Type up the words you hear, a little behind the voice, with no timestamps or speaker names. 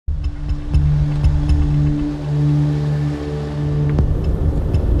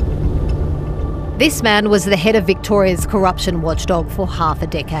This man was the head of Victoria's corruption watchdog for half a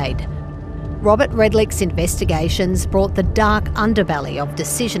decade. Robert Redlick's investigations brought the dark underbelly of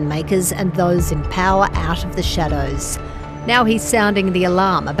decision makers and those in power out of the shadows. Now he's sounding the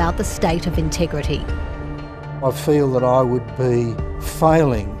alarm about the state of integrity. I feel that I would be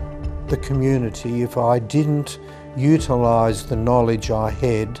failing the community if I didn't utilise the knowledge I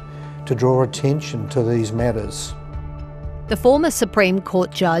had to draw attention to these matters. The former Supreme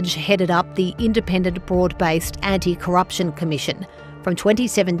Court judge headed up the independent, broad-based Anti-Corruption Commission from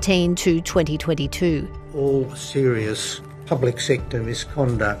 2017 to 2022. All serious public sector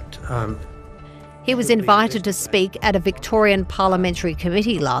misconduct. He was invited to speak at a Victorian parliamentary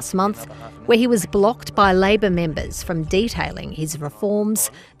committee last month, where he was blocked by Labor members from detailing his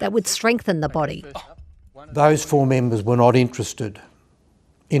reforms that would strengthen the body. Those 4 members were not interested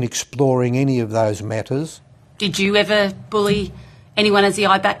in exploring any of those matters. Did you ever bully anyone as the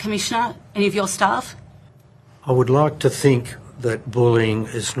IBAC Commissioner, any of your staff? I would like to think that bullying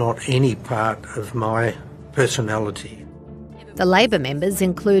is not any part of my personality. The Labor members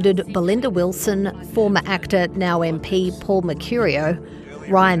included Belinda Wilson, former actor, now MP Paul Mercurio,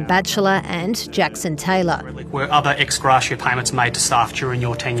 Ryan Batchelor and Jackson Taylor. Were other ex gratia payments made to staff during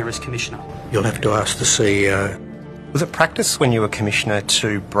your tenure as Commissioner? You'll have to ask the CEO. Was it practice when you were Commissioner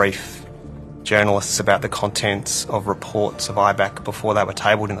to brief journalists about the contents of reports of IBAC before they were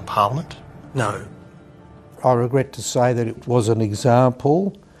tabled in the Parliament? No. I regret to say that it was an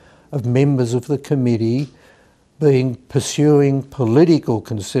example of members of the committee pursuing political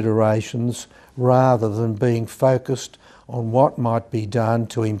considerations rather than being focused on what might be done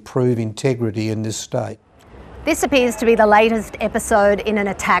to improve integrity in this state. This appears to be the latest episode in an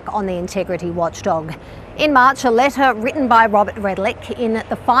attack on the integrity watchdog. In March, a letter written by Robert Redlick in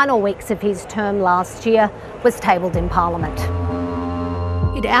the final weeks of his term last year was tabled in Parliament.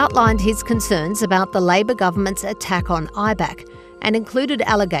 It outlined his concerns about the Labor government's attack on IBAC and included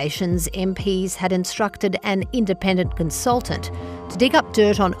allegations MPs had instructed an independent consultant to dig up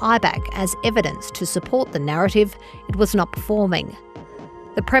dirt on IBAC as evidence to support the narrative it was not performing.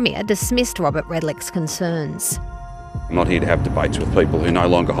 The Premier dismissed Robert Redlick's concerns. I'm not here to have debates with people who no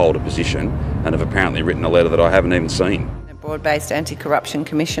longer hold a position and have apparently written a letter that I haven't even seen. The Broad-Based Anti-Corruption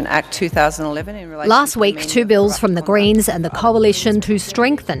Commission Act 2011 in relation Last week, 2 bills from the Greens and the Coalition to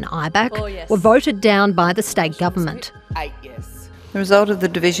strengthen IBAC were voted down by the state government. 8 yes. The result of the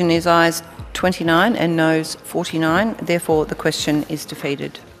division is ayes 29 and noes 49. Therefore, the question is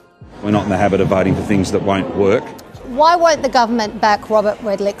defeated. We're not in the habit of voting for things that won't work. Why won't the government back Robert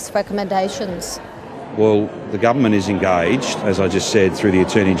Redlick's recommendations? Well, the government is engaged, as I just said, through the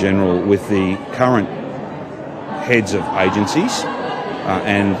Attorney-General with the current heads of agencies,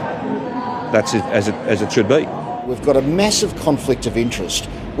 and that's as it should be. We've got a massive conflict of interest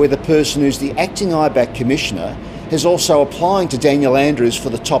where the person who's the acting IBAC Commissioner is also applying to Daniel Andrews for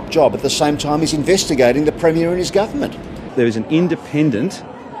the top job at the same time he's investigating the Premier and his government. There is an independent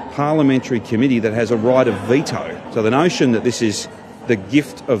parliamentary committee that has a right of veto. So the notion that this is the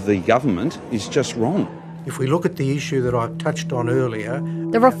gift of the government is just wrong. If we look at the issue that I touched on earlier...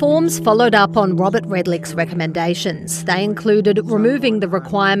 The reforms followed up on Robert Redlick's recommendations. They included removing the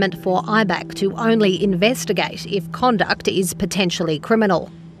requirement for IBAC to only investigate if conduct is potentially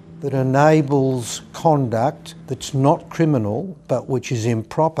criminal. That enables conduct that's not criminal but which is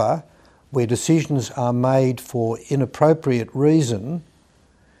improper, where decisions are made for inappropriate reason,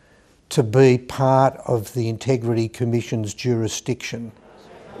 to be part of the Integrity Commission's jurisdiction.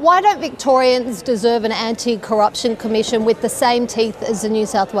 Why don't Victorians deserve an anti-corruption commission with the same teeth as the New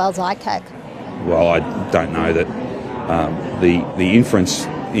South Wales ICAC? Well, I don't know that the inference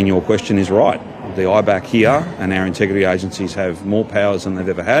in your question is right. The IBAC here and our integrity agencies have more powers than they've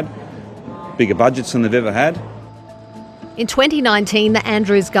ever had, bigger budgets than they've ever had. In 2019, the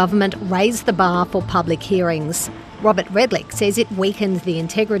Andrews government raised the bar for public hearings. Robert Redlick says it weakened the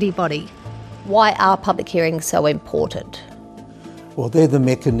integrity body. Why are public hearings so important? Well, they're the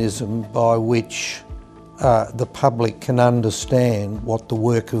mechanism by which the public can understand what the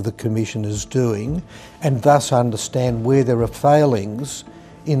work of the Commission is doing and thus understand where there are failings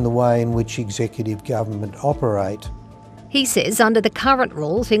in the way in which executive government operate. He says under the current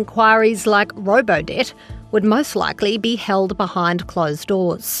rules, inquiries like robo-debt would most likely be held behind closed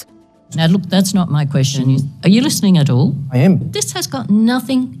doors. Now, look, that's not my question. Are you listening at all? I am. This has got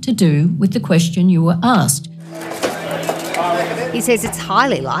nothing to do with the question you were asked. He says it's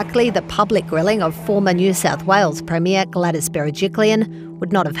highly likely the public grilling of former New South Wales Premier Gladys Berejiklian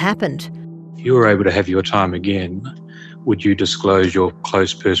would not have happened. If you were able to have your time again, would you disclose your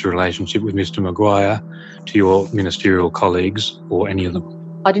close personal relationship with Mr Maguire to your ministerial colleagues or any of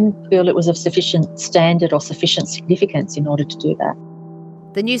them? I didn't feel it was of sufficient standard or sufficient significance in order to do that.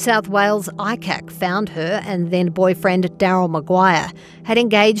 The New South Wales IBAC found her and then boyfriend Daryl Maguire had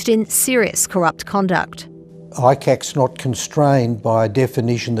engaged in serious corrupt conduct. IBAC's not constrained by a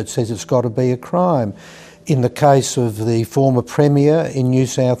definition that says it's got to be a crime. In the case of the former Premier in New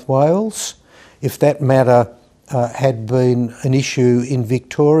South Wales, if that matter had been an issue in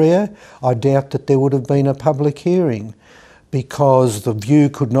Victoria, I doubt that there would have been a public hearing, because the view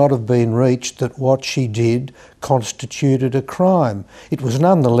could not have been reached that what she did constituted a crime. It was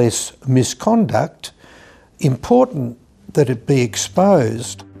nonetheless misconduct, important that it be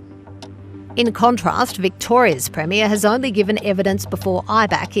exposed. In contrast, Victoria's Premier has only given evidence before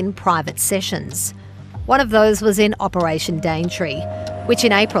IBAC in private sessions. One of those was in Operation Daintree, which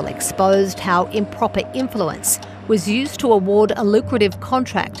in April exposed how improper influence was used to award a lucrative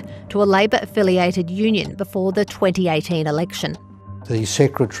contract to a Labor-affiliated union before the 2018 election. The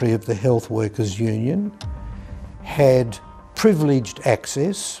Secretary of the Health Workers Union had privileged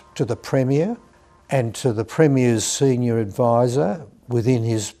access to the Premier and to the Premier's senior advisor within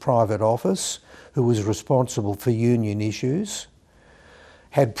his private office, who was responsible for union issues,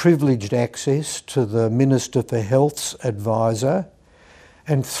 had privileged access to the Minister for Health's advisor,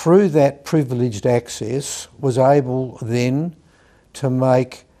 and through that privileged access was able then to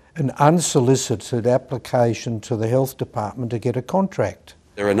make an unsolicited application to the Health Department to get a contract.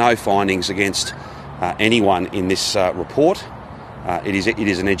 There are no findings against anyone in this report. It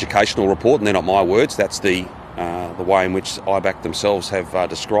is an educational report, and they're not my words. That's the way in which IBAC themselves have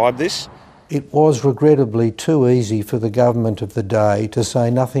described this. It was regrettably too easy for the government of the day to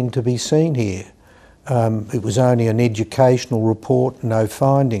say nothing to be seen here. It was only an educational report, no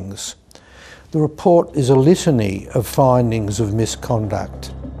findings. The report is a litany of findings of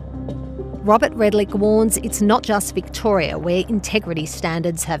misconduct. Robert Redlich warns it's not just Victoria where integrity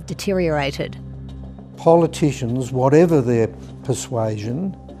standards have deteriorated. Politicians, whatever their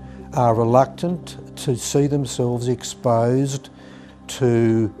persuasion, are reluctant to see themselves exposed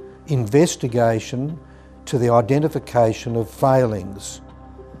to investigation, to the identification of failings.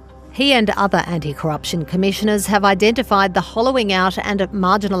 He and other anti-corruption commissioners have identified the hollowing out and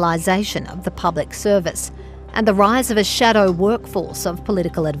marginalisation of the public service and the rise of a shadow workforce of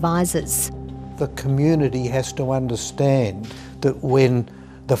political advisors. The community has to understand that when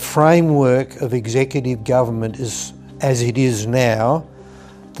the framework of executive government is as it is now,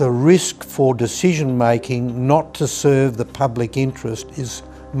 the risk for decision making not to serve the public interest is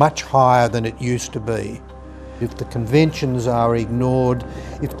much higher than it used to be. If the conventions are ignored,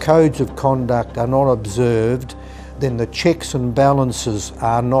 if codes of conduct are not observed, then the checks and balances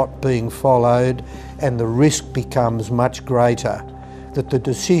are not being followed, and the risk becomes much greater that the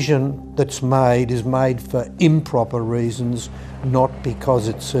decision that's made is made for improper reasons, not because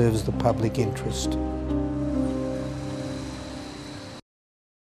it serves the public interest.